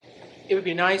It would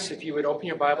be nice if you would open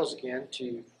your Bibles again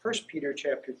to 1 Peter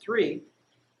chapter 3.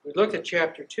 We looked at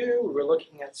chapter 2. We were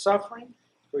looking at suffering.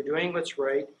 We're doing what's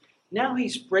right. Now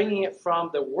he's bringing it from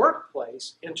the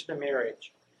workplace into the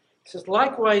marriage. He says,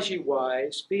 "Likewise, ye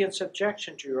wives, be in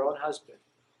subjection to your own husband.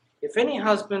 If any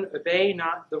husband obey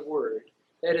not the word,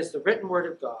 that is the written word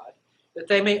of God, that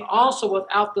they may also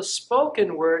without the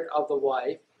spoken word of the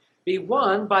wife be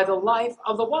won by the life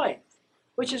of the wife,"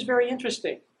 which is very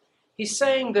interesting. He's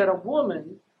saying that a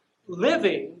woman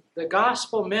living the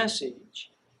gospel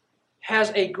message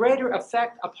has a greater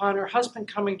effect upon her husband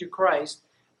coming to Christ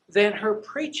than her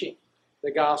preaching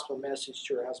the gospel message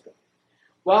to her husband.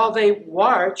 While they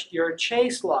watch your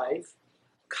chaste life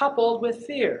coupled with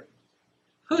fear,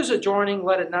 whose adorning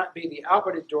let it not be the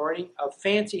outward adorning of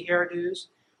fancy hairdos,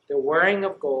 the wearing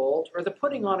of gold, or the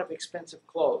putting on of expensive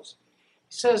clothes.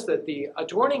 He says that the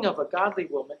adorning of a godly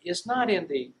woman is not in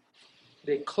the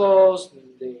clothes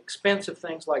and the expensive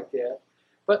things like that,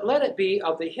 but let it be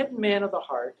of the hidden man of the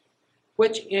heart,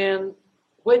 which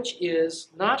is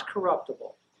not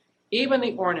corruptible, even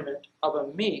the ornament of a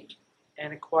meek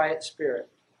and a quiet spirit,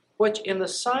 which in the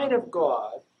sight of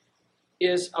God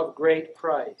is of great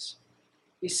price.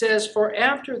 He says, "For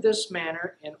after this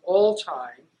manner in old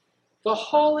time, the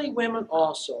holy women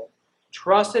also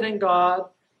trusted in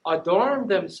God, adorned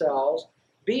themselves,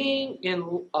 being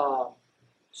in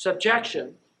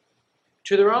subjection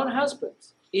to their own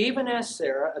husbands, even as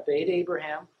Sarah obeyed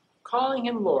Abraham, calling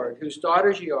him Lord, whose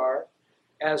daughters ye are,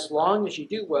 as long as ye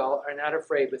do well, are not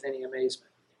afraid with any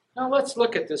amazement." Now let's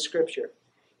look at this scripture.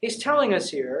 He's telling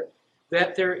us here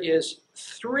that there is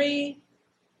three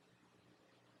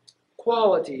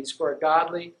qualities for a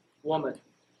godly woman.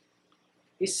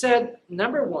 He said,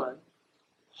 number one,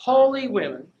 holy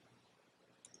women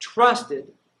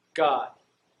trusted God.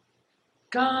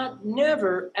 God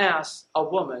never asks a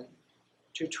woman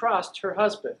to trust her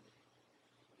husband.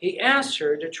 He asks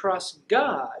her to trust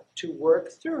God to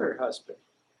work through her husband.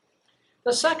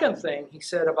 The second thing he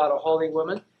said about a holy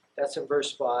woman, that's in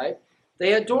verse 5,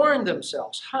 they adorn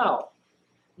themselves. How?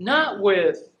 Not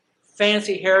with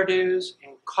fancy hairdos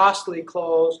and costly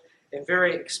clothes and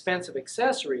very expensive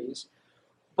accessories,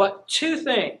 but two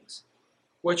things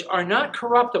which are not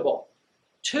corruptible.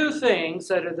 Two things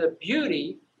that are the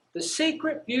beauty, the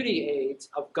secret beauty aids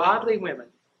of godly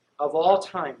women of all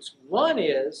times. One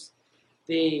is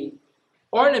the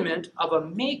ornament of a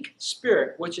meek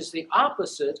spirit, which is the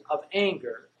opposite of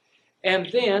anger, and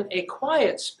then a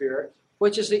quiet spirit,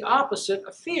 which is the opposite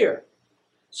of fear.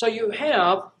 So you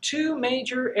have two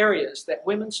major areas that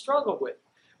women struggle with.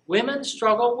 Women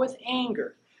struggle with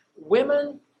anger.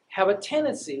 Women have a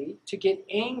tendency to get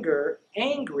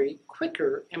angry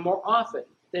quicker and more often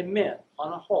than men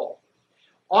on a whole.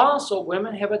 Also,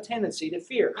 women have a tendency to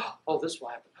fear. Oh, this will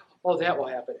happen. Oh, that will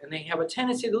happen. And they have a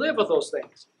tendency to live with those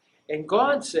things. And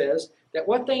God says that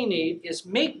what they need is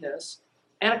meekness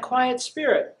and a quiet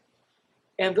spirit.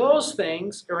 And those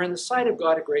things are in the sight of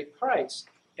God a great price.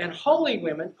 And holy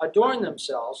women adorn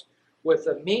themselves with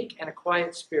a meek and a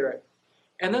quiet spirit.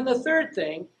 And then the third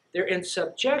thing, they're in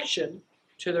subjection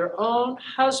to their own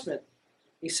husband.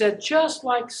 He said, just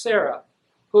like Sarah,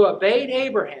 who obeyed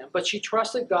Abraham, but she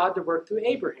trusted God to work through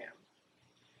Abraham.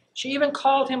 She even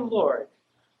called him Lord,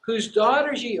 whose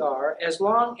daughters ye are, as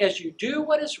long as you do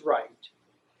what is right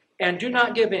and do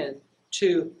not give in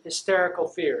to hysterical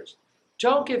fears.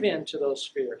 Don't give in to those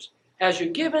fears. As you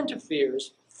give in to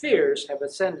fears, fears have a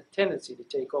tendency to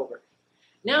take over.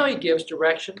 Now he gives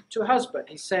direction to husband.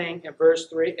 He's saying in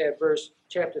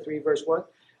chapter 3, verse 1,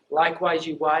 "Likewise,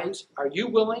 ye wives, are you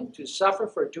willing to suffer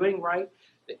for doing right,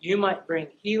 that you might bring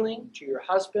healing to your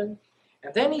husband?"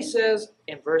 And then he says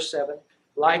in verse 7,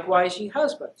 "Likewise, ye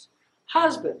husbands.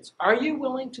 Husbands, are you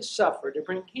willing to suffer to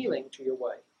bring healing to your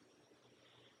wife?"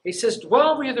 He says,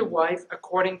 "Dwell with your wife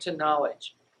according to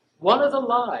knowledge." One of the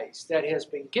lies that has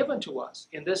been given to us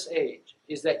in this age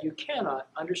is that you cannot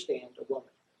understand a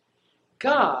woman.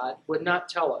 God would not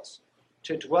tell us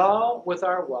to dwell with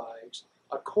our wives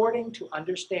according to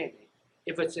understanding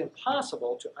if it's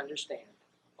impossible to understand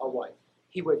a wife.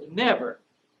 He would never,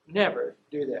 never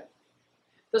do that.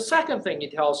 The second thing he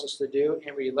tells us to do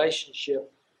in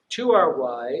relationship to our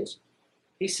wives,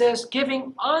 he says,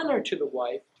 giving honor to the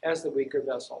wife as the weaker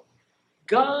vessel.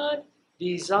 God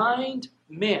designed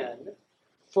men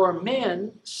for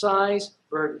men-sized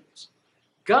burdens.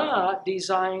 God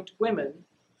designed women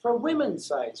for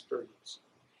women-sized burdens.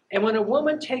 And when a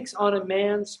woman takes on a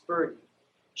man's burden,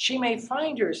 she may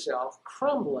find herself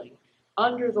crumbling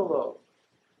under the load.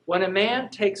 When a man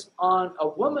takes on a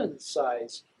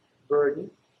woman's-sized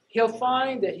burden, he'll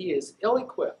find that he is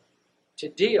ill-equipped to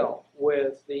deal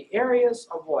with the areas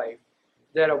of life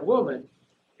that a woman,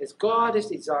 as God has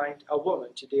designed a woman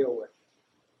to deal with.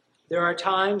 There are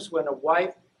times when a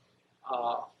wife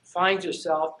finds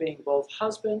herself being both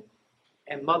husband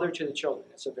and mother to the children.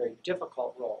 It's a very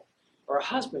difficult role. Or a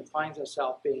husband finds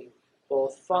himself being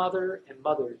both father and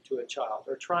mother to a child,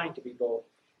 or trying to be both,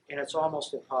 and it's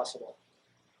almost impossible.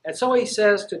 And so he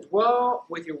says to dwell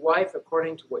with your wife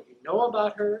according to what you know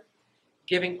about her,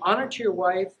 giving honor to your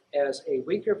wife as a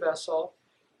weaker vessel,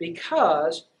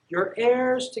 because you're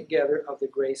heirs together of the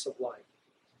grace of life.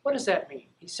 What does that mean?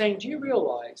 He's saying, do you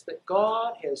realize that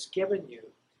God has given you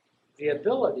the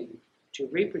ability to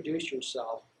reproduce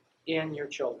yourself in your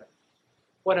children?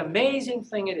 What an amazing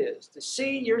thing it is to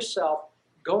see yourself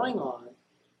going on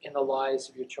in the lives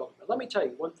of your children. But let me tell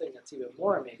you, one thing that's even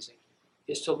more amazing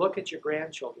is to look at your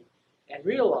grandchildren and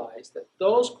realize that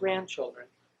those grandchildren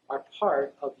are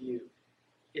part of you.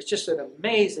 It's just an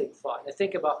amazing thought. I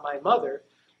think about my mother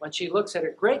when she looks at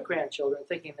her great-grandchildren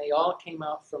thinking they all came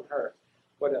out from her.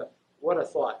 What a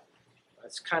thought.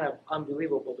 It's kind of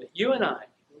unbelievable. But you and I,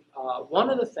 one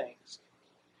of the things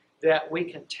that we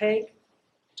can take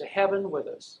to heaven with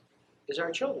us is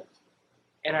our children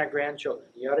and our grandchildren.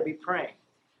 You ought to be praying.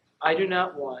 I do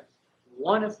not want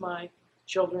one of my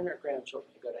children or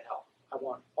grandchildren to go to hell. I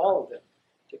want all of them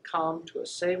to come to a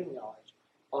saving knowledge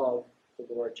of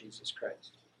the Lord Jesus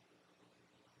Christ.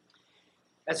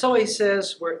 And so he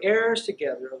says we're heirs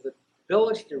together of the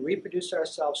ability to reproduce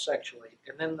ourselves sexually.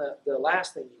 And then the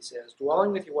last thing he says,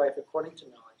 dwelling with your wife according to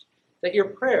knowledge, that your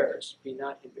prayers be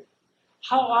not hindered.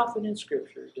 How often in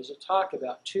Scripture does it talk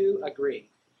about two agreeing?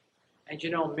 And you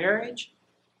know, marriage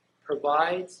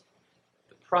provides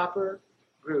the proper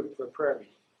group for prayer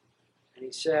meeting. And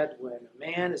he said, when a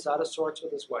man is out of sorts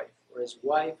with his wife, or his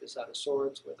wife is out of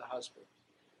sorts with the husband,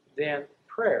 then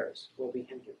prayers will be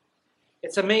hindered.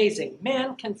 It's amazing.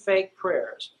 Men can fake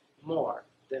prayers more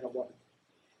than a woman.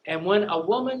 And when a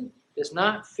woman does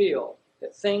not feel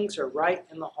that things are right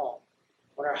in the home,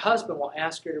 when her husband will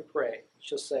ask her to pray,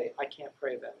 she'll say, I can't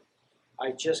pray about it.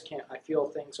 I just can't. I feel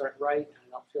things aren't right, and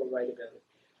I don't feel right about it.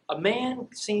 A man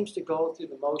seems to go through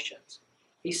the motions.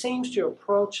 He seems to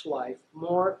approach life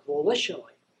more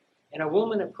volitionally, and a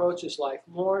woman approaches life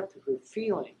more through her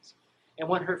feelings. And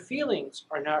when her feelings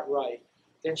are not right,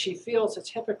 then she feels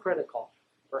it's hypocritical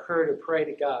for her to pray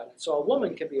to God. And so a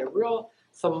woman can be a real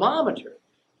thermometer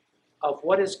of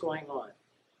what is going on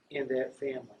in that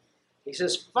family. He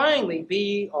says, finally,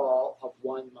 be all of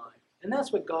one mind. And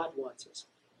that's what God wants us,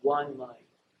 one mind.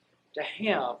 To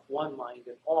have one mind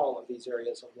in all of these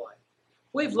areas of life.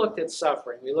 We've looked at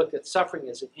suffering. We looked at suffering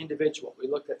as an individual. We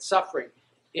looked at suffering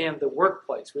in the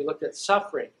workplace. We looked at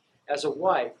suffering as a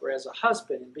wife or as a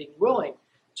husband and being willing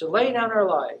to lay down our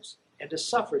lives and to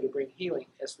suffer to bring healing,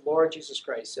 as the Lord Jesus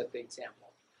Christ set the example.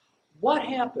 What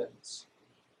happens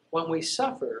when we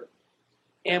suffer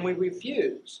and we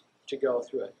refuse to go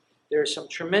through it? There's some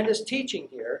tremendous teaching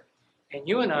here, and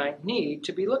you and I need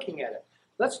to be looking at it.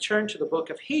 Let's turn to the book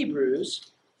of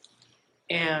Hebrews,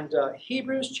 and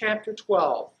Hebrews chapter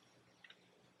 12,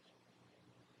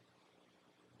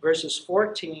 verses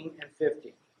 14 and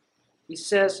 15. He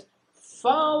says,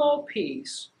 follow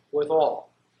peace with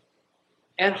all,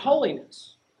 and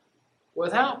holiness,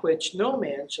 without which no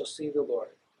man shall see the Lord.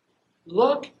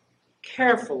 Look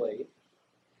carefully,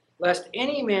 lest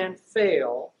any man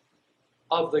fail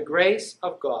of the grace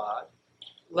of God,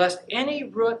 lest any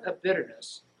root of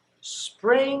bitterness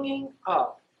springing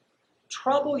up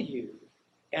trouble you,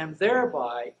 and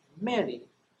thereby many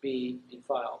be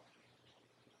defiled.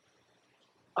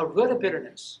 A root of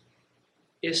bitterness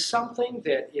is something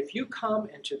that if you come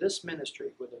into this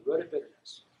ministry with a root of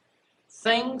bitterness,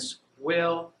 things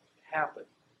will happen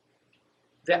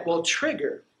that will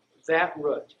trigger that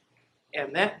root,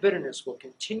 and that bitterness will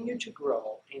continue to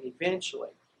grow, and eventually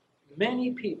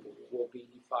many people will be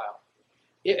defiled.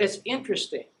 It's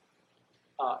interesting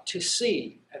to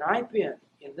see, and I've been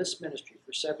in this ministry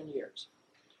for 7 years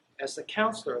as the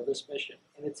counselor of this mission,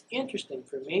 and it's interesting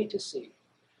for me to see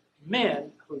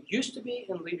men who used to be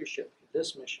in leadership of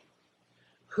this mission,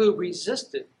 who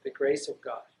resisted the grace of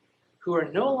God, who are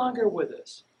no longer with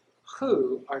us,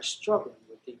 who are struggling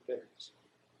with deep bitterness.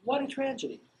 What a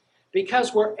tragedy.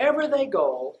 Because wherever they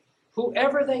go,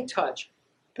 whoever they touch,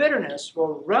 bitterness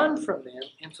will run from them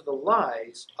into the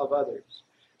lives of others.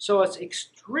 So it's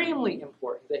extremely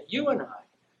important that you and I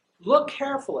look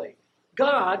carefully.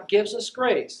 God gives us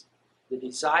grace, the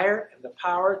desire and the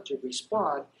power to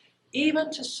respond even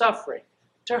to suffering,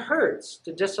 to hurts,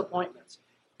 to disappointments,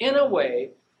 in a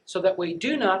way so that we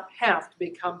do not have to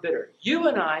become bitter. You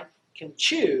and I can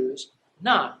choose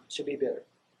not to be bitter.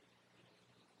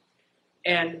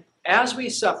 And as we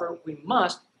suffer, we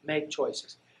must make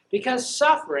choices. Because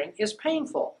suffering is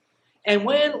painful. And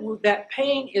when that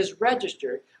pain is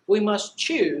registered, we must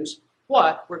choose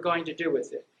what we're going to do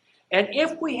with it. And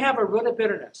if we have a root of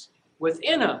bitterness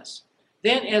within us,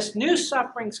 then as new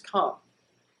sufferings come,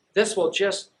 this will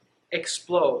just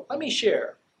explode. Let me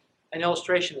share an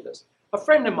illustration of this. A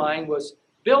friend of mine was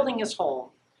building his home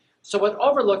so it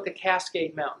overlooked the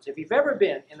Cascade Mountains. If you've ever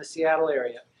been in the Seattle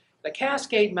area, the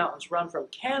Cascade Mountains run from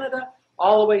Canada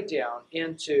all the way down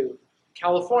into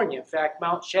California. In fact,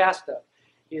 Mount Shasta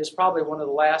is probably one of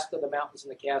the last of the mountains in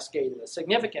the Cascade, the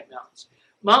significant mountains.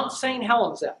 Mount St.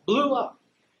 Helens that blew up.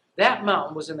 That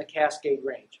mountain was in the Cascade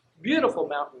Range. Beautiful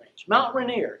mountain range. Mount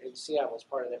Rainier in Seattle is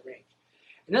part of that range.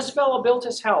 And this fellow built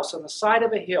his house on the side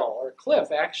of a hill, or a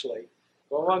cliff actually.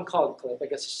 Well, I wouldn't call it a cliff. I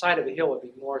guess the side of a hill would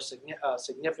be more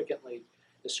significantly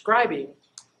describing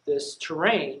this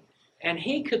terrain. And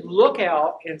he could look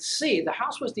out and see. The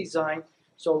house was designed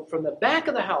so from the back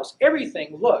of the house,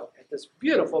 everything looked at this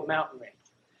beautiful mountain range.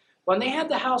 When they had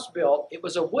the house built, it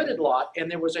was a wooded lot, and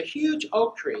there was a huge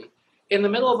oak tree in the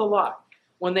middle of the lot.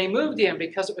 When they moved in,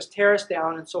 because it was terraced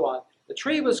down and so on, the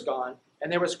tree was gone,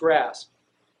 and there was grass.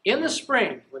 In the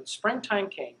spring, when springtime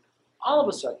came, all of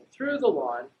a sudden, through the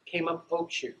lawn came up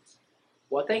oak shoots.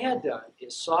 What they had done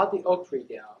is sawed the oak tree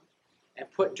down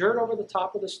and put dirt over the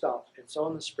top of the stump, and so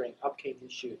in the spring, up came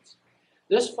these shoots.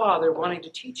 This father, wanting to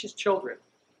teach his children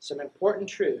some important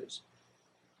truths,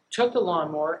 took the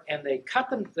lawnmower and they cut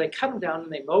them down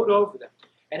and they mowed over them.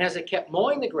 And as they kept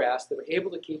mowing the grass, they were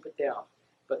able to keep it down.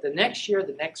 But the next year,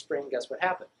 the next spring, guess what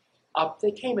happened? Up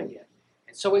they came again.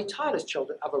 And so he taught his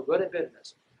children of a root of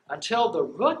bitterness. Until the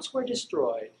roots were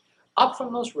destroyed, up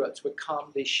from those roots would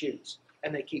come these shoots.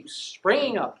 And they keep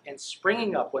springing up and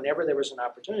springing up whenever there was an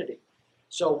opportunity.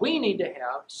 So we need to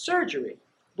have surgery.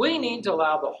 We need to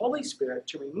allow the Holy Spirit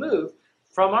to remove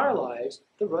from our lives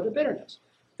the root of bitterness.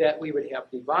 That we would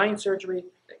have divine surgery,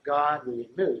 that God would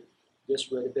remove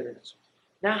this root of bitterness.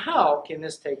 Now, how can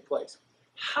this take place?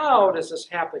 How does this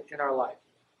happen in our life?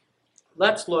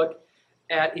 Let's look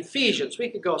at Ephesians. We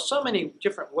could go so many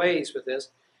different ways with this.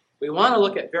 We want to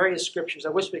look at various scriptures. I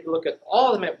wish we could look at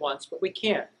all of them at once, but we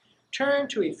can't. Turn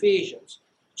to Ephesians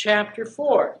chapter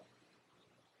 4.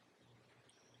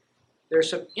 There's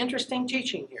some interesting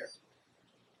teaching here.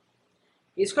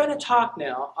 He's going to talk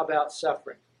now about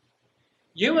suffering.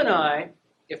 You and I,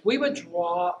 if we would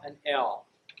draw an L,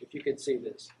 if you could see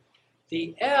this,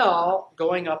 the L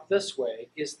going up this way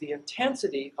is the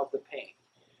intensity of the pain.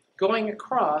 Going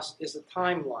across is the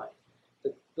timeline,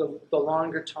 the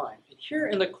longer time. And here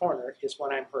in the corner is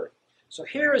when I'm hurt. So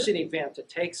here is an event that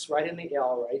takes right in the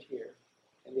L right here,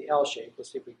 in the L shape.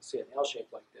 Let's see if we can see an L shape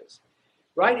like this.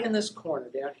 Right in this corner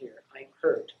down here, I'm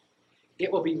hurt. It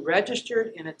will be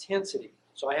registered in intensity.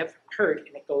 So I have hurt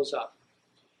and it goes up.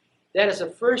 That is the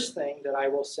first thing that I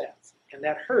will sense. And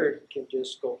that hurt can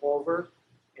just go over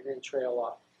and then trail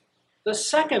off. The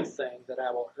second thing that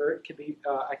I will hurt could be,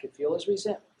 I could feel is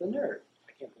resentment, the nerve.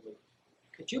 I can't believe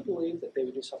it. Could you believe that they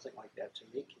would do something like that to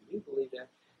me? Can you believe that?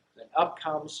 Then up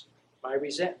comes my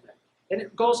resentment. And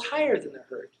it goes higher than the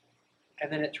hurt.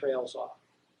 And then it trails off.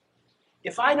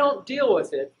 If I don't deal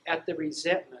with it at the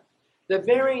resentment, the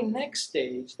very next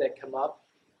stage that come up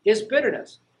is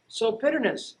bitterness. So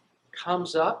bitterness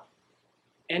comes up,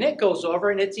 and it goes over,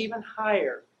 and it's even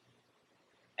higher.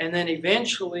 And then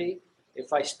eventually,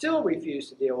 if I still refuse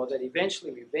to deal with it,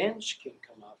 eventually revenge can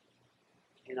come up,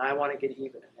 and I want to get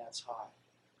even, and that's high.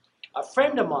 A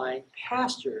friend of mine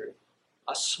pastored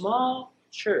a small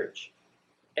church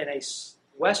in a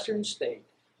western state,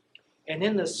 and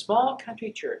in this small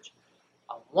country church,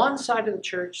 on one side of the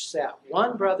church sat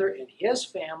one brother and his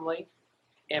family,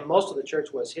 and most of the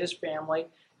church was his family,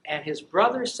 and his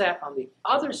brother sat on the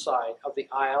other side of the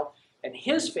aisle, and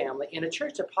his family, in a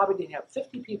church that probably didn't have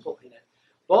 50 people in it,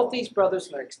 both these brothers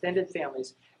and their extended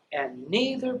families, and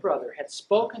neither brother had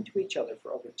spoken to each other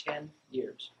for over 10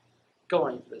 years,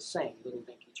 going to the same little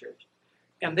dinky church.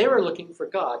 And they were looking for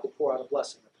God to pour out a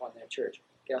blessing upon that church.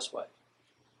 Guess what?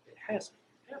 It hasn't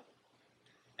happened.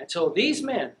 Until these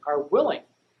men are willing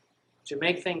to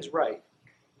make things right,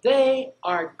 they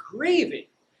are grieving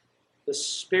the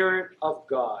Spirit of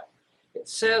God. It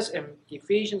says in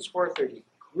Ephesians 4:30,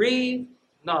 grieve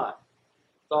not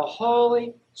the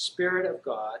Holy Spirit of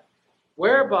God,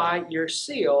 whereby you're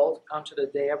sealed unto the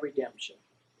day of redemption.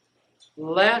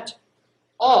 Let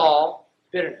all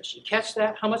bitterness, you catch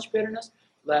that? How much bitterness?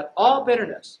 Let all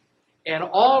bitterness and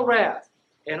all wrath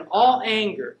and all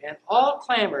anger and all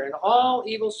clamor and all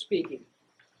evil speaking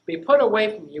be put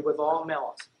away from you with all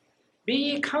malice. Be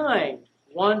ye kind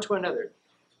one to another,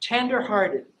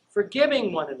 tender-hearted,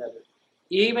 forgiving one another,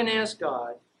 even as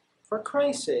God for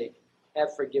Christ's sake,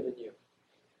 have forgiven you.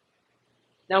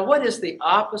 Now, what is the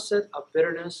opposite of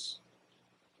bitterness?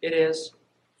 It is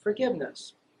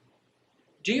forgiveness.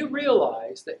 Do you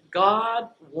realize that God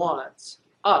wants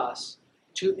us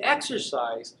to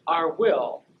exercise our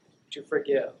will to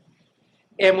forgive?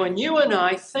 And when you and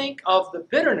I think of the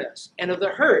bitterness and of the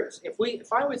hurts,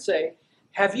 if I would say,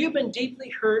 have you been deeply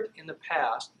hurt in the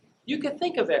past? You can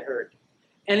think of that hurt.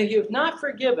 And if you've not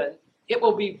forgiven, it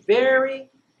will be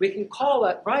we can call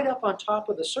it right up on top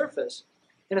of the surface,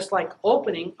 and it's like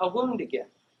opening a wound again.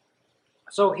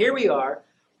 So here we are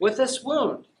with this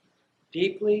wound,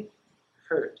 deeply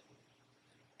hurt.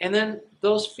 And then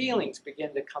those feelings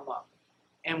begin to come up.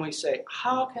 And we say,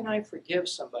 how can I forgive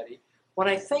somebody when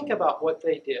I think about what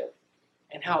they did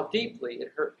and how deeply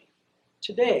it hurt me?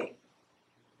 Today,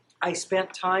 I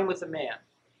spent time with a man.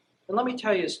 And let me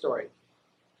tell you a story.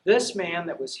 This man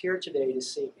that was here today to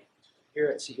see me, here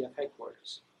at CF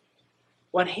headquarters,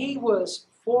 when he was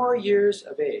 4 years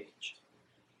of age,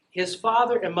 his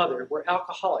father and mother were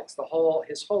alcoholics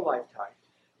his whole lifetime.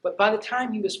 But by the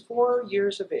time he was 4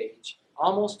 years of age,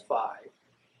 almost 5,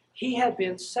 he had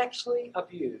been sexually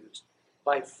abused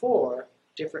by 4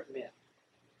 different men.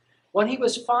 When he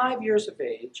was 5 years of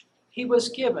age, he was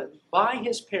given by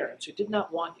his parents, who did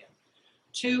not want him,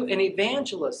 to an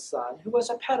evangelist's son who was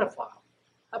a pedophile.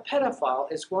 A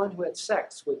pedophile is one who had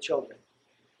sex with children.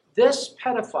 This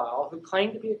pedophile, who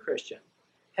claimed to be a Christian,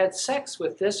 had sex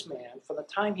with this man from the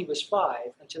time he was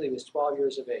 5 until he was 12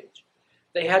 years of age.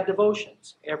 They had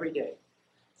devotions every day.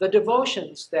 The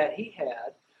devotions that he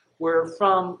had were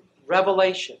from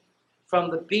Revelation, from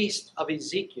the beast of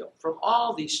Ezekiel, from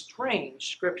all these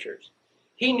strange scriptures.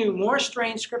 He knew more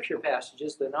strange scripture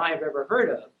passages than I have ever heard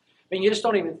of. I mean, you just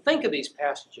don't even think of these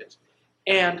passages.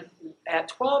 And at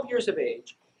 12 years of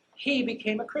age, he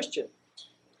became a Christian.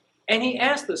 And he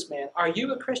asked this man, are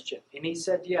you a Christian? And he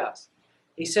said, yes.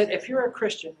 He said, if you're a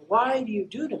Christian, why do you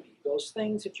do to me those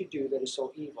things that you do that are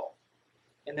so evil?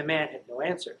 And the man had no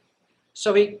answer.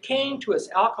 So he came to his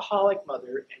alcoholic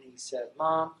mother and he said,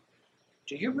 Mom,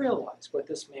 do you realize what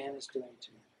this man is doing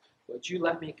to me? Would you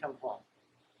let me come home?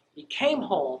 He came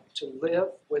home to live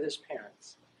with his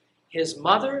parents. His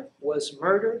mother was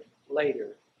murdered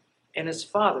later, and his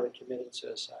father committed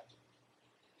suicide.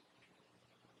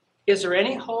 Is there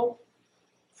any hope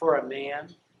for a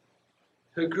man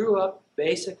who grew up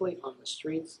basically on the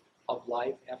streets of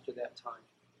life after that time?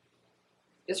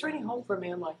 Is there any hope for a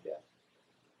man like that?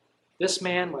 This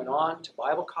man went on to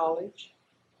Bible college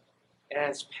and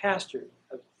has pastored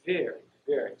a very,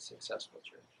 very successful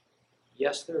church.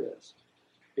 Yes, there is.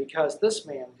 Because this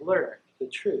man learned the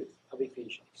truth of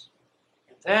Ephesians.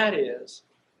 And that is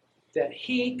that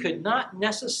he could not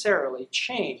necessarily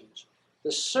change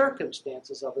the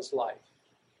circumstances of his life,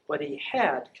 but he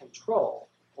had control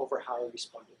over how he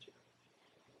responded to them.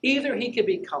 Either he could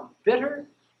become bitter,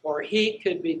 or he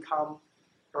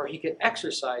could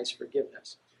exercise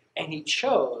forgiveness. And he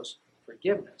chose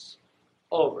forgiveness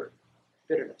over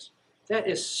bitterness. That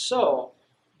is so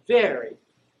very,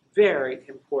 very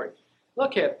important.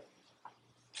 Look at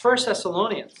 1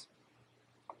 Thessalonians.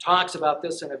 It talks about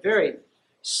this in a very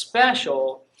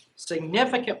special,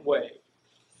 significant way.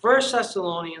 1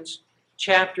 Thessalonians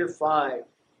chapter 5.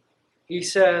 He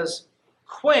says,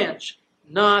 quench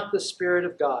not the Spirit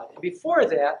of God. And before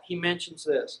that, he mentions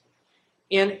this.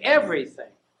 In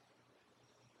everything.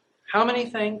 How many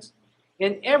things?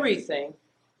 In everything,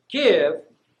 give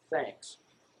thanks.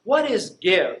 What is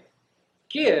give?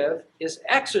 Give is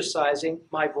exercising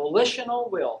my volitional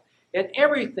will. In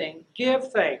everything,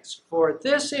 give thanks, for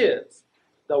this is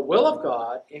the will of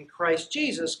God in Christ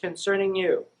Jesus concerning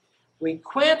you. We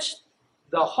quench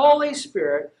the Holy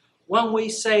Spirit when we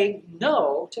say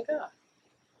no to God.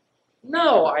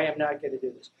 No, I am not going to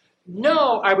do this.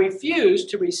 No, I refuse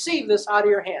to receive this out of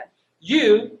your hand.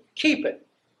 You keep it.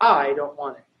 I don't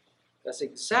want it. That's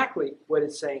exactly what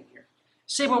it's saying here.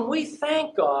 See, when we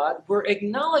thank God, we're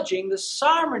acknowledging the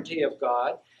sovereignty of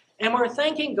God, and we're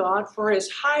thanking God for his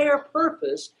higher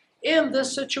purpose in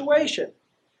this situation.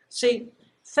 See,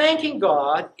 thanking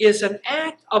God is an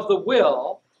act of the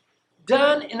will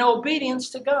done in obedience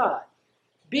to God.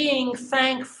 Being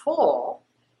thankful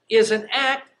is an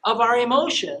act of our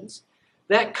emotions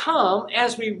that come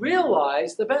as we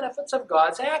realize the benefits of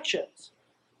God's actions.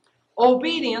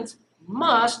 Obedience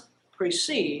must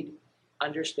precede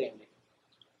understanding.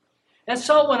 And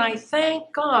so when I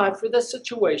thank God for this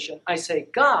situation, I say,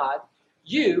 God,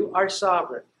 you are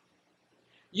sovereign.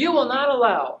 You will not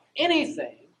allow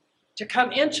anything to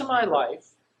come into my life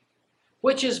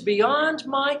which is beyond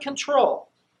my control,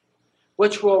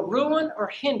 which will ruin or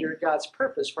hinder God's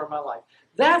purpose for my life.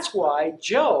 That's why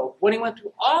Job, when he went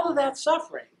through all of that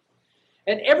suffering,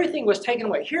 and everything was taken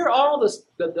away. Here, all this,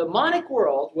 the demonic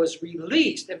world was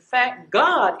released. In fact,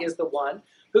 God is the one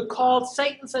who called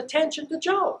Satan's attention to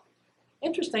Job.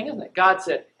 Interesting, isn't it? God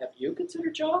said, have you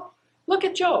considered Job? Look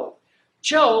at Job.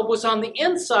 Job was on the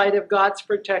inside of God's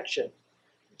protection.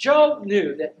 Job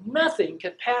knew that nothing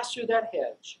could pass through that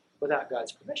hedge without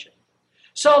God's permission.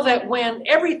 So that when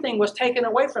everything was taken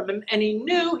away from him and he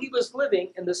knew he was living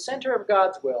in the center of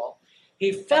God's will,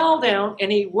 he fell down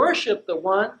and he worshiped the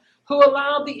one who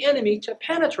allowed the enemy to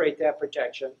penetrate that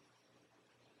protection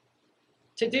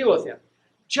to deal with him.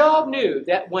 Job knew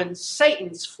that when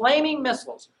Satan's flaming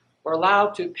missiles were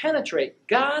allowed to penetrate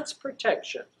God's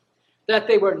protection, that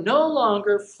they were no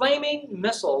longer flaming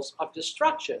missiles of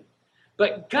destruction,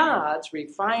 but God's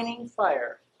refining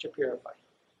fire to purify him.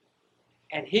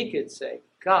 And he could say,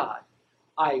 God,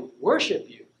 I worship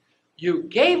you. You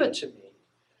gave it to me.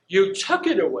 You took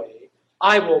it away.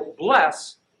 I will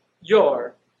bless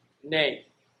your name.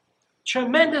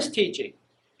 Tremendous teaching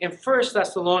in 1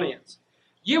 Thessalonians.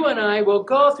 You and I will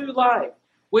go through life.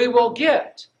 We will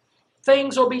get.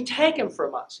 Things will be taken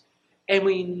from us. And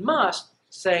we must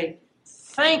say,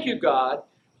 thank you, God,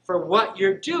 for what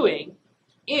you're doing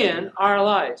in our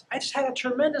lives. I just had a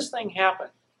tremendous thing happen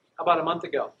about a month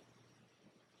ago.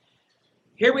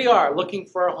 Here we are looking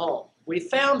for a home. We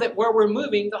found that where we're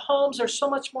moving, the homes are so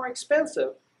much more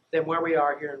expensive than where we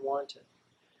are here in Warrenton.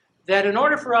 That in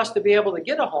order for us to be able to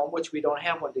get a home, which we don't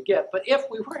have one to get, but if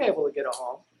we were able to get a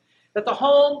home, that the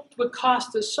home would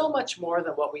cost us so much more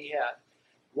than what we had.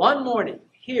 One morning,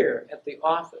 here at the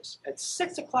office, at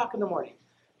 6 o'clock in the morning,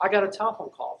 I got a telephone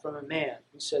call from a man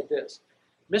who said this,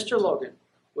 Mr. Logan,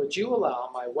 would you allow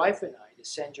my wife and I to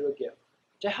send you a gift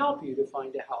to help you to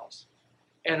find a house?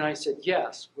 And I said,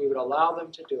 yes, we would allow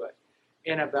them to do it.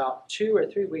 And about 2 or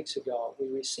 3 weeks ago, we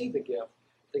received the gift.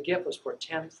 The gift was for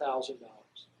 $10,000.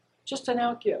 Just an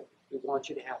out gift. We want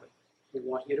you to have it. We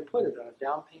want you to put it on a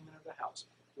down payment of the house.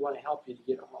 We want to help you to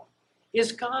get a home.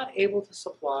 Is God able to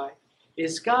supply?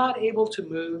 Is God able to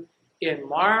move in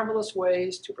marvelous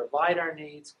ways to provide our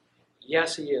needs?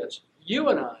 Yes, he is. You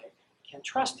and I can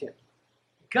trust him.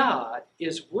 God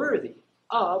is worthy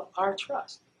of our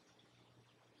trust.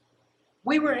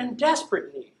 We were in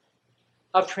desperate need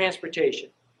of transportation.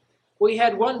 We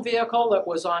had one vehicle that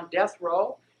was on death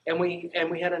row, and we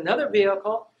had another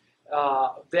vehicle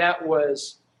that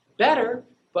was better,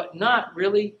 but not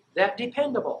really that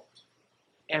dependable.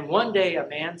 And one day a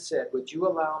man said, would you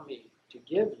allow me to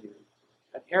give you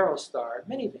an Aerostar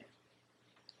minivan,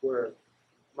 where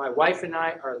my wife and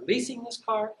I are leasing this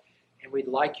car, and we'd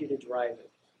like you to drive it.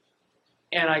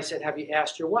 And I said, have you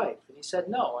asked your wife? And he said,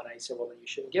 no. And I said, well, then you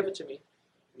shouldn't give it to me.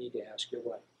 You need to ask your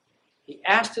wife. He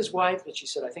asked his wife, and she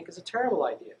said, I think it's a terrible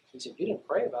idea. He said, you didn't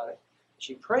pray about it.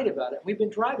 She prayed about it. We've been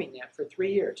driving that for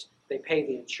 3 years. They pay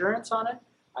the insurance on it.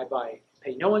 I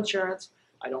pay no insurance.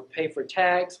 I don't pay for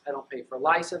tags. I don't pay for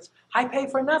license. I pay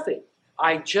for nothing.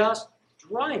 I just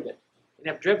drive it and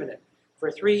have driven it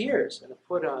for 3 years and have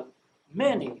put on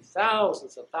many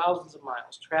thousands of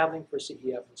miles traveling for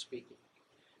CEF and speaking.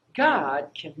 God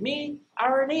can meet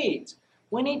our needs.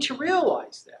 We need to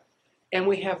realize that. And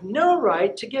we have no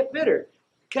right to get bitter.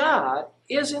 God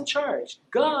is in charge.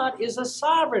 God is a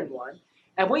sovereign one.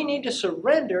 And we need to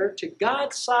surrender to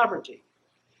God's sovereignty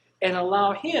and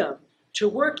allow him to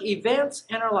work events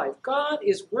in our life. God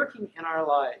is working in our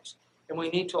lives. And we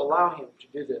need to allow him to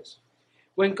do this.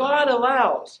 When God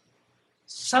allows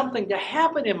something to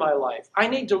happen in my life, I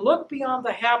need to look beyond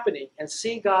the happening and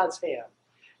see God's hand.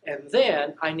 And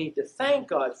then I need to thank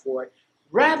God for it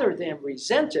rather than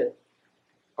resent it,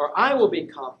 or I will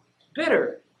become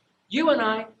bitter. You and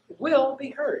I will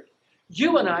be hurt.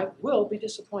 You and I will be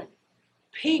disappointed.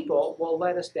 People will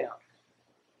let us down.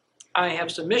 I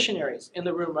have some missionaries in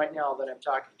the room right now that I'm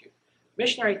talking to.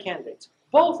 Missionary candidates.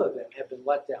 Both of them have been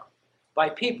let down by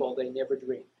people they never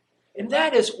dreamed. And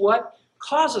that is what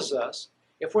causes us,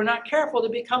 if we're not careful, to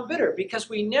become bitter, because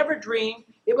we never dreamed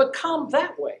it would come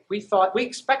that way. We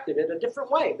expected it a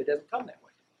different way, but it doesn't come that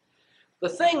way. The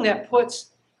thing that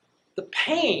puts the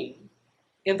pain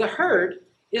in the hurt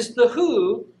is the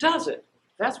who does it.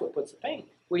 That's what puts the pain.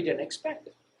 We didn't expect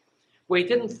it. We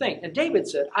didn't think. And David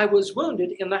said, I was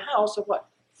wounded in the house of what?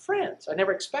 Friends. I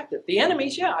never expected. The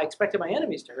enemies, yeah, I expected my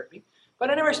enemies to hurt me, but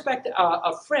I never expected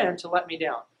a friend to let me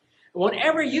down.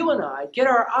 Whenever you and I get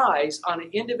our eyes on an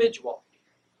individual,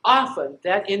 often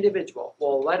that individual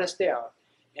will let us down.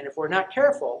 And if we're not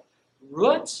careful,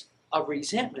 roots of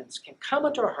resentments can come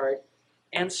into our heart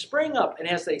and spring up. And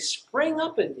as they spring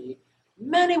up in me,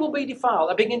 many will be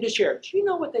defiled. I begin to share. Do you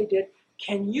know what they did?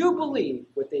 Can you believe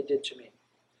what they did to me?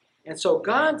 And so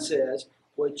God says,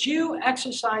 would you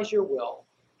exercise your will,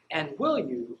 and will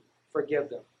you forgive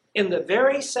them? In the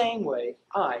very same way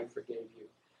I forgave you.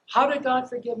 How did God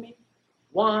forgive me?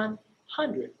 100%.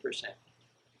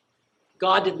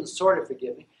 God didn't sort of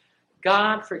forgive me.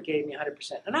 God forgave me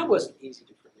 100%. And I wasn't easy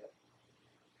to forgive.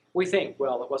 We think,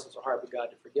 well, it wasn't so hard for God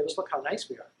to forgive us. Look how nice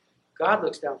we are. God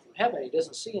looks down from heaven. He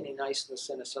doesn't see any niceness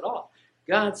in us at all.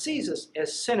 God sees us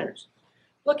as sinners.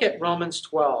 Look at Romans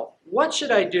 12. What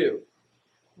should I do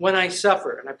when I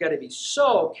suffer? And I've got to be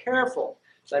so careful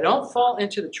that I don't fall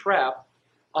into the trap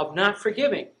of not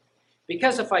forgiving.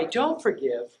 Because if I don't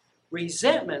forgive,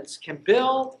 resentments can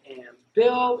build, and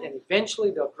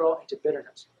eventually they'll grow into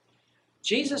bitterness.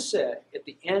 Jesus said at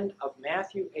the end of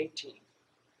Matthew 18,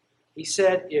 he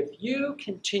said, if you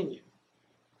continue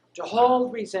to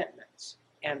hold resentments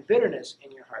and bitterness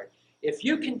in your heart, if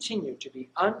you continue to be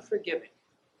unforgiving,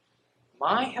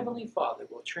 my Heavenly Father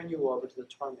will turn you over to the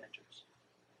tormentors.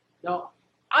 Now,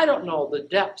 I don't know the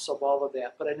depths of all of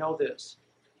that, but I know this.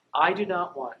 I do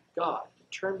not want God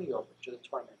to turn me over to the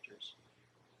tormentors.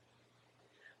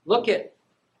 Look at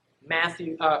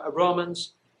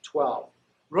Romans 12.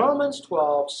 Romans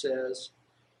 12 says,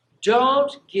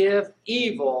 don't give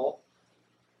evil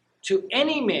to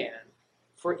any man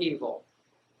for evil,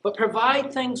 but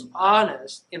provide things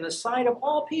honest in the sight of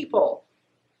all people.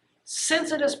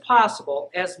 Since it is possible,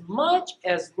 as much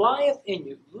as lieth in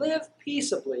you, live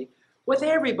peaceably with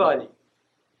everybody.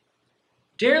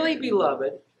 Dearly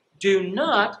beloved, do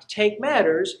not take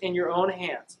matters in your own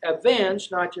hands.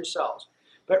 Avenge not yourselves,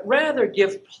 but rather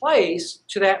give place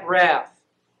to that wrath.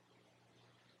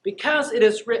 Because it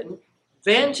is written,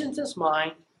 vengeance is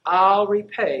mine, I'll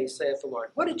repay, saith the Lord.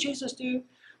 What did Jesus do?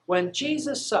 When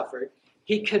Jesus suffered,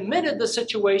 he committed the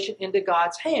situation into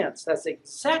God's hands. That's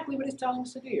exactly what he's telling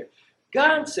us to do here.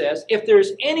 God says, if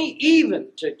there's any even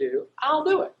to do, I'll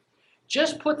do it.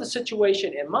 Just put the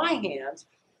situation in my hands,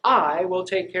 I will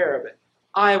take care of it.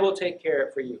 I will take care of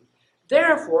it for you.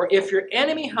 Therefore, if your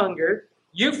enemy hunger,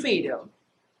 you feed him.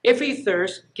 If he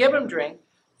thirsts, give him drink.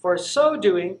 For so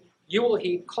doing, you will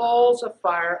heap coals of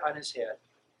fire on his head.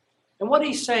 And what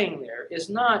he's saying there is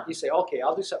not, you say, okay,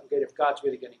 I'll do something good if God's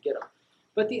really going to get him.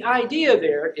 But the idea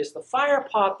there is the fire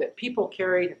pot that people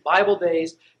carried in Bible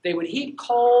days. They would heat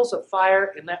coals of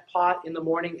fire in that pot in the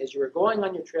morning as you were going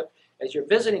on your trip, as you're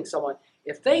visiting someone.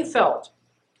 If they felt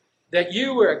that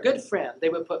you were a good friend, they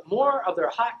would put more of their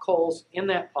hot coals in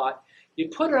that pot.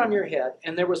 You'd put it on your head,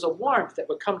 and there was a warmth that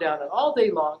would come down, and all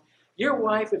day long, your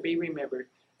wife would be remembered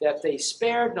that they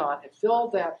spared not and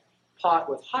filled that pot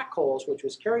with hot coals, which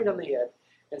was carried on the head,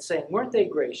 and saying, weren't they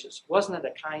gracious? Wasn't it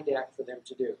a kind act for them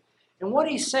to do? And what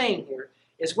he's saying here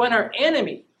is when our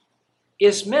enemy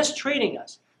is mistreating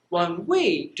us, when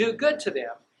we do good to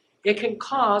them, it can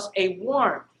cause a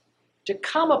warmth to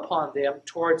come upon them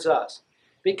towards us.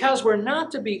 Because we're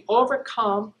not to be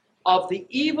overcome of the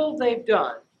evil they've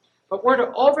done, but we're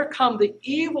to overcome the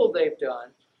evil they've done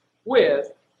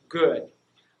with good.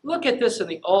 Look at this in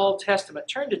the Old Testament.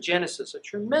 Turn to Genesis, a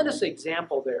tremendous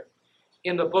example there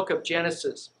in the book of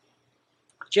Genesis.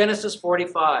 Genesis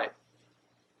 45.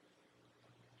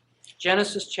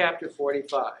 Genesis chapter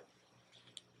 45.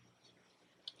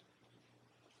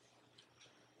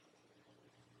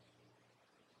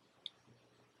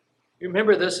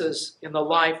 Remember, this is in the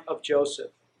life of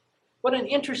Joseph. What an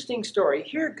interesting story.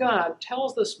 Here God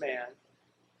tells this man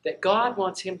that God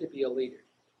wants him to be a leader.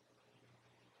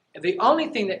 And the only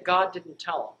thing that God didn't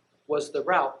tell him was the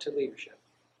route to leadership.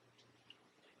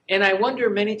 And I wonder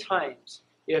many times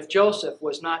if Joseph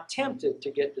was not tempted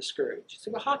to get discouraged. You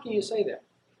say, well, how can you say that?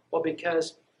 Well,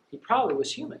 because he probably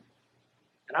was human.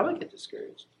 And I would get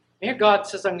discouraged. And here God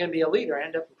says I'm going to be a leader. I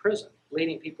end up in prison,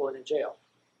 leading people into jail.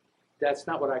 That's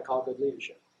not what I call good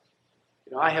leadership.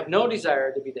 You know, I have no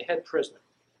desire to be the head prisoner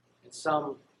in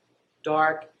some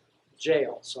dark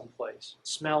jail someplace,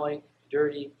 smelly,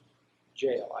 dirty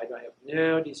jail. I have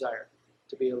no desire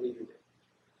to be a leader there.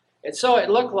 And so it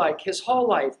looked like his whole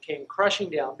life came crushing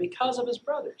down because of his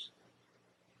brothers.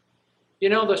 You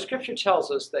know, the scripture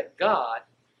tells us that God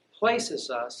places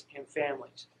us in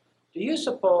families. Do you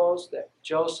suppose that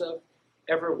Joseph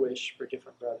ever wished for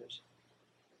different brothers?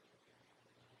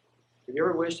 Have you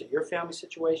ever wished that your family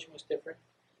situation was different?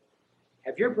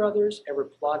 Have your brothers ever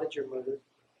plotted your murder?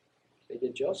 They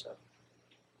did Joseph.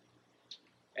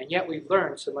 And yet we've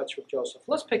learned so much from Joseph.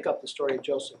 Let's pick up the story of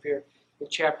Joseph here in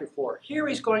chapter 4. Here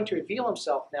he's going to reveal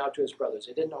himself now to his brothers.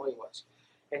 They didn't know who he was.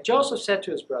 And Joseph said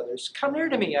to his brothers, come near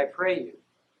to me, I pray you.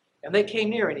 And they came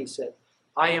near, and he said,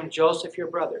 I am Joseph your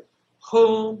brother,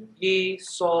 whom ye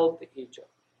sold to Egypt.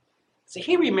 See,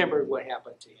 he remembered what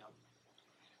happened to him.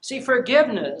 See,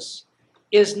 forgiveness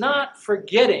is not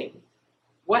forgetting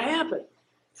what happened.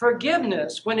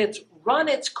 Forgiveness, when it's run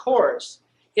its course,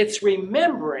 it's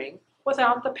remembering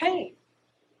without the pain.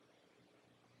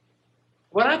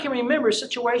 When I can remember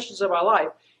situations of my life,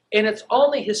 and it's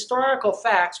only historical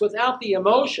facts without the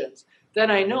emotions,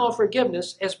 then I know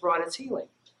forgiveness has brought its healing.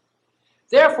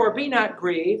 Therefore, be not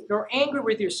grieved, nor angry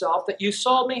with yourself that you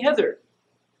sold me hither.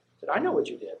 I said, I know what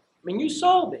you did. I mean, you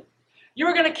sold me. You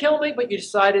were going to kill me, but you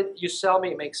decided you sell me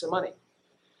and make some money.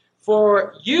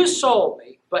 For you sold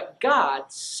me, but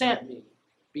God sent me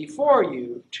before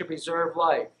you to preserve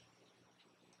life.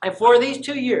 And for these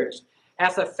 2 years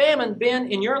hath a famine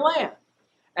been in your land,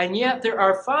 and yet there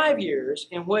are 5 years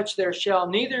in which there shall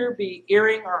neither be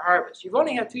earing or harvest. You've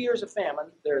only had 2 years of famine.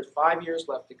 There's 5 years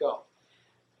left to go.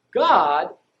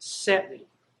 God sent me.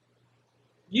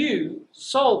 You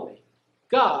sold me.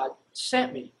 God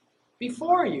sent me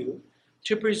before you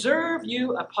to preserve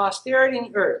you a posterity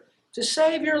in the earth, to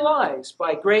save your lives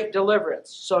by great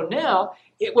deliverance. So now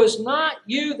it was not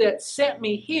you that sent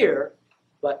me here,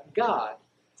 but God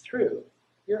through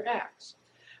your acts.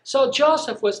 So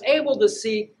Joseph was able to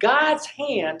see God's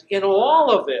hand in all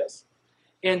of this,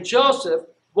 and Joseph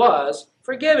was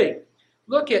forgiving.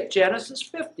 Look at Genesis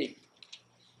 50.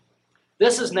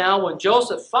 This is now when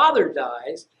Joseph's father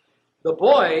dies. The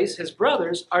boys, his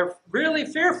brothers, are really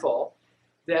fearful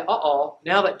that,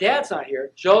 now that dad's not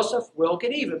here, Joseph will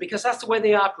get even, because that's the way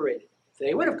they operated.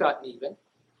 They would have gotten even.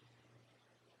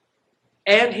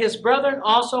 And his brethren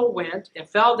also went and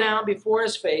fell down before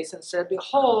his face and said,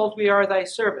 Behold, we are thy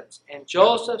servants. And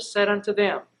Joseph said unto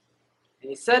them, and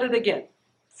he said it again,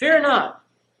 Fear not,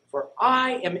 for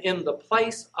I am in the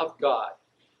place of God.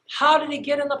 How did he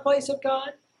get in the place of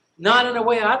God? Not in a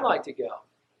way I'd like to go.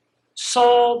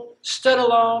 Sold, stood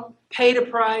alone, paid a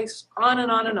price, on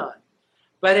and on and on.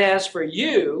 But as for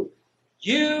you,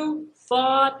 you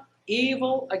thought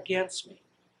evil against me,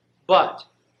 but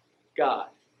God.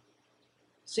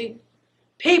 See,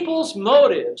 people's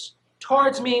motives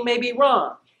towards me may be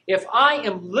wrong. If I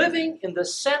am living in the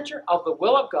center of the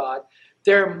will of God,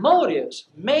 their motives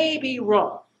may be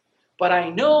wrong. But I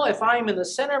know if I'm in the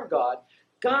center of God,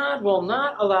 God will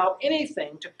not allow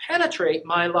anything to penetrate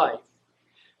my life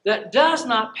that does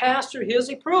not pass through his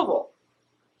approval.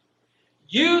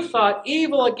 You thought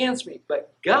evil against me,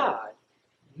 but God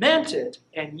meant it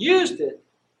and used it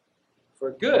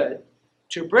for good,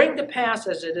 to bring to pass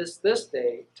as it is this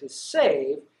day, to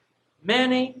save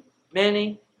many,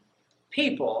 many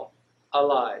people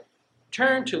alive.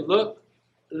 Turn to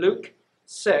Luke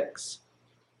 6,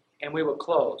 and we will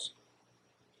close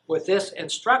with this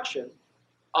instruction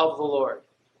of the Lord.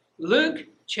 Luke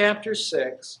chapter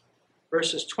 6,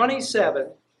 verses 27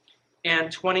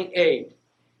 and 28.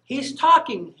 He's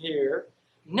talking here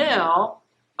now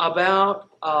about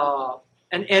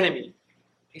an enemy.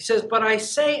 He says, But I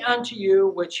say unto you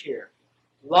which hear,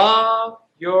 love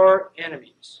your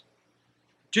enemies.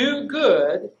 Do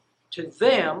good to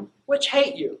them which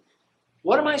hate you.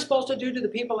 What am I supposed to do to the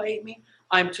people that hate me?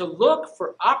 I'm to look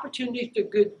for opportunities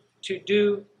to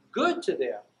do good to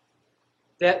them,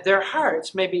 that their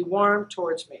hearts may be warmed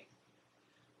towards me.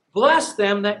 Bless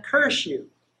them that curse you.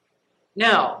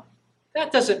 Now,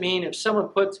 that doesn't mean if someone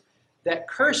that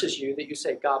curses you that you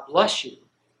say, God bless you.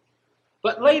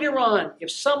 But later on,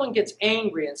 if someone gets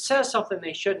angry and says something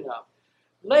they shouldn't have,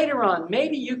 later on,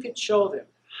 maybe you could show them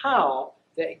how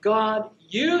that God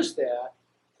used that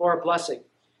for a blessing.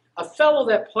 A fellow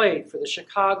that played for the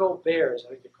Chicago Bears,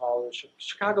 I think they call it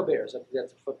Chicago Bears,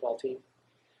 that's a football team.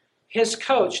 His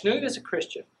coach knew he was a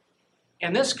Christian.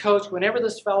 And this coach, whenever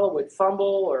this fellow would fumble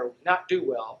or not do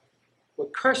well,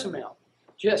 would curse him out.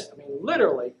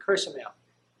 Literally curse him out.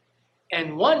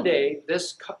 And one day,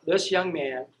 this young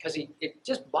man, because it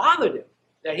just bothered him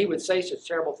that he would say such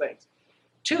terrible things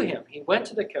to him, he went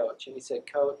to the coach and he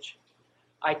said, Coach,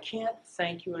 I can't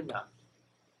thank you enough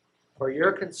for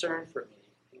your concern for me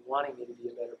and wanting me to be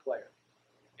a better player.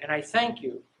 And I thank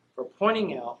you for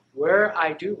pointing out where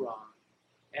I do wrong.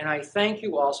 And I thank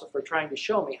you also for trying to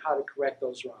show me how to correct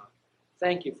those wrong.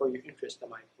 Thank you for your interest in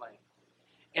my playing.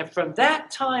 And from that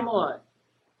time on,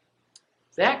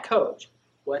 that coach,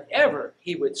 whenever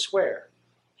he would swear,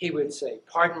 he would say,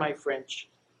 Pardon my French,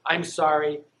 I'm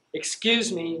sorry,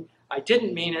 excuse me, I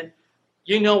didn't mean it,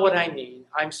 you know what I mean,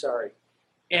 I'm sorry.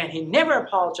 And he never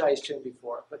apologized to him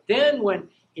before. But then when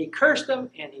he cursed him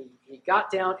and he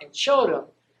got down and showed him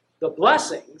the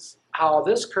blessings, how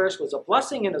this curse was a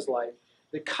blessing in his life,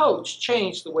 the coach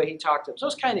changed the way he talked to him. So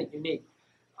it's kind of unique,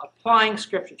 applying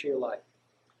Scripture to your life.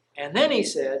 And then he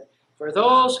said, For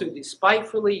those who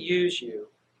despitefully use you,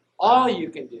 all you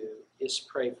can do is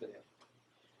pray for them.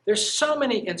 There's so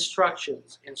many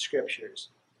instructions in scriptures.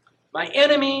 My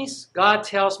enemies, God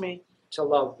tells me to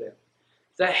love them.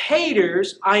 The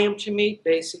haters, I am to meet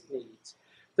basic needs.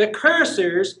 The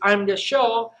cursers, I'm to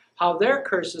show how their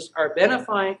curses are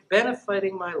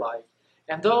benefiting my life.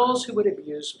 And those who would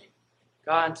abuse me,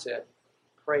 God said,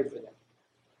 pray for them.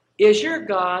 Is your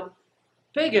God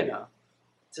big enough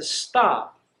to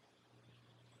stop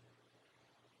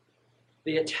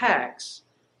the attacks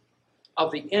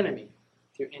of the enemy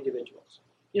through individuals?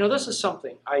 You know, this is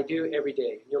something I do every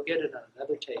day. You'll get it on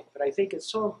another tape, but I think it's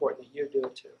so important that you do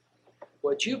it too.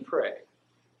 Would you pray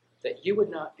that you would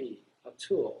not be a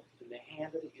tool in the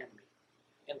hand of the enemy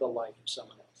in the life of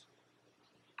someone else?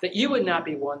 That you would not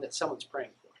be one that someone's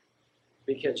praying for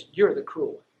because you're the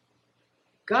cruel one.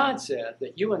 God said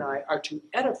that you and I are to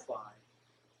edify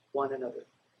one another.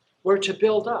 We're to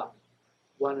build up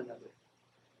one another.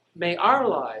 May our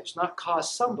lives not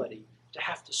cause somebody to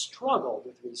have to struggle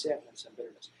with resentments and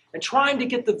bitterness and trying to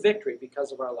get the victory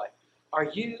because of our life. Are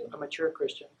you a mature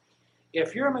Christian?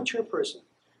 If you're a mature person,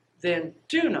 then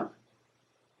do not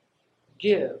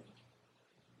give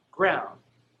ground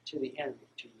to the enemy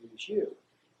to use you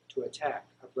to attack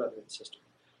a brother and sister.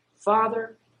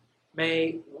 Father,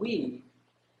 may we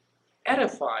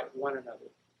edify one another,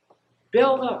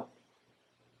 build up,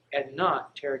 and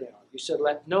not tear down. You said,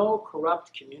 let no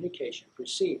corrupt communication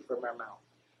proceed from our mouth.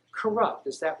 Corrupt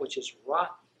is that which is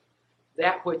rotten,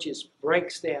 that which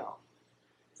breaks down.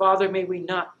 Father, may we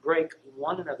not break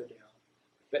one another down,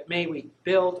 but may we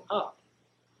build up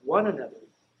one another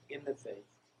in the faith.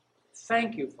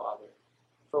 Thank you, Father,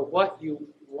 for what you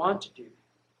want to do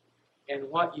and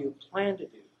what you plan to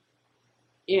do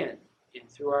in and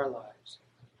through our lives.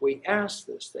 We ask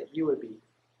this that you would be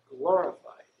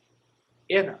glorified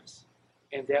in us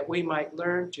and that we might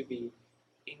learn to be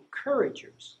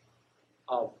encouragers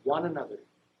of one another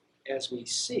as we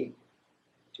seek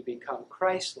to become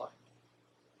Christ-like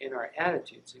in our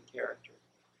attitudes and character.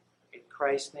 In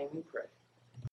Christ's name we pray.